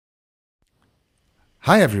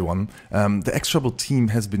Hi everyone, the XRebel team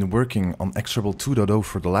has been working on XRebel 2.0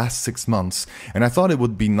 for the last 6 months, and I thought it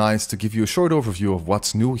would be nice to give you a short overview of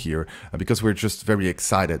what's new here, because we're just very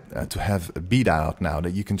excited to have a beta out now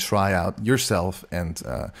that you can try out yourself and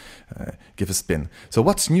give a spin. So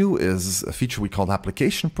what's new is a feature we call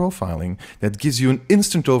application profiling that gives you an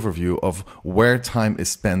instant overview of where time is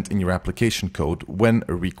spent in your application code when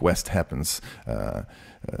a request happens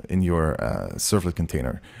in your servlet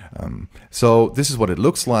container. So this is what it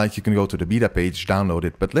looks like. You can go to the beta page, download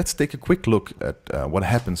it, but let's take a quick look at what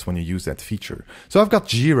happens when you use that feature. So I've got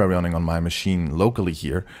Jira running on my machine locally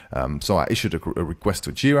here. So I issued a request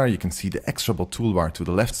to Jira. You can see the XRebel toolbar to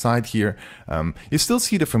the left side here. You still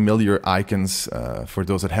see the familiar icons for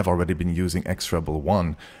those that have already been using XRebel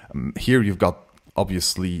 1. Here you've got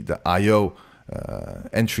obviously the IO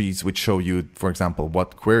entries which show you, for example,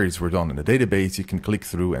 what queries were done in the database. You can click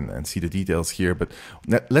through and see the details here, but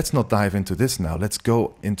let's not dive into this now. Let's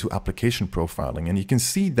go into application profiling, and you can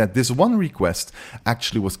see that this one request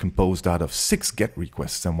actually was composed out of 6 GET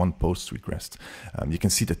requests and 1 POST request. You can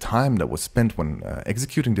see the time that was spent when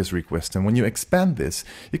executing this request, and when you expand this,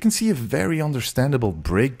 you can see a very understandable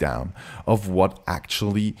breakdown of what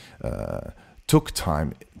actually took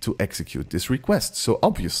time to execute this request. So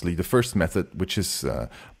obviously the first method, which is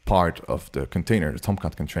part of the container, the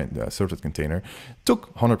Tomcat servlet container,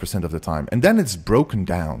 took 100% of the time, and then it's broken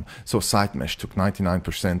down. So site mesh took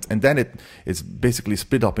 99%, and then it is basically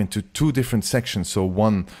split up into 2 different sections. So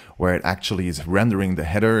one where it actually is rendering the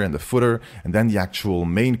header and the footer, and then the actual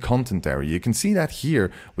main content area. You can see that here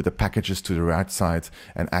with the packages to the right side,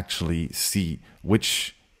 and actually see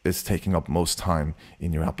which is taking up most time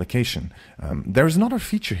in your application. There's another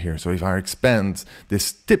feature here. So if I expand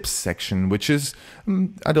this tips section, which is,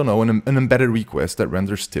 I don't know, an embedded request that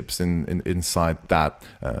renders tips inside that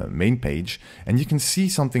main page, and you can see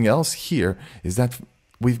something else here is that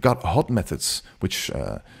we've got hot methods, which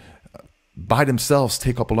by themselves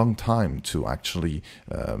take up a long time to actually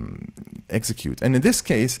execute. And in this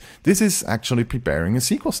case, this is actually preparing a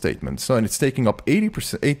SQL statement. So, and it's taking up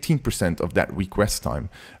 18% of that request time.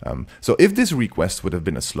 So if this request would have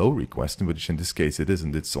been a slow request, which in this case it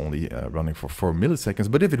isn't, it's only running for 4 milliseconds,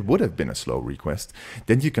 but if it would have been a slow request,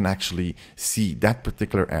 then you can actually see that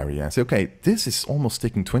particular area and say, okay, this is almost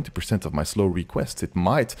taking 20% of my slow requests. It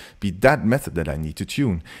might be that method that I need to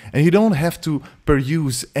tune. And you don't have to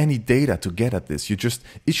peruse any data to get at this. You just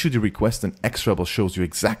issue the request, and XRebel shows you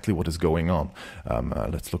exactly what is going on.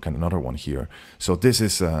 Let's look at another one here. So this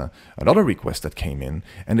is another request that came in,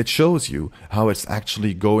 and it shows you how it's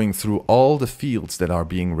actually going through all the fields that are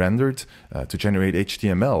being rendered to generate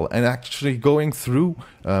HTML, and actually going through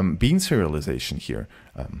bean serialization here.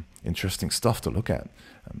 Interesting stuff to look at.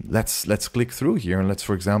 Let's click through here, and let's,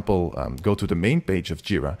 for example, go to the main page of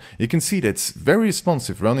Jira. You can see that it's very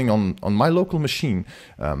responsive, running on my local machine,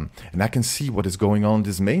 and I can see what is going on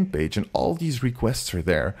this main page, and all these requests are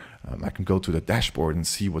there. I can go to the dashboard and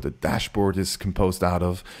see what the dashboard is composed out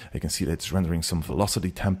of. I can see that it's rendering some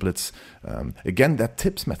velocity templates. Again, that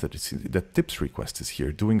tips method, that tips request is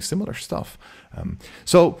here doing similar stuff.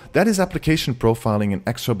 So that is application profiling in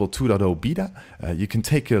XRebel 2.0 beta. You can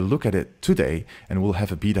take a look at it today, and we'll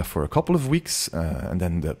have a beta for a couple of weeks, and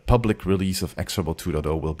then the public release of XRebel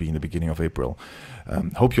 2.0 will be in the beginning of April.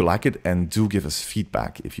 Hope you like it, and do give us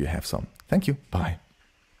feedback if you have some. Thank you. Bye.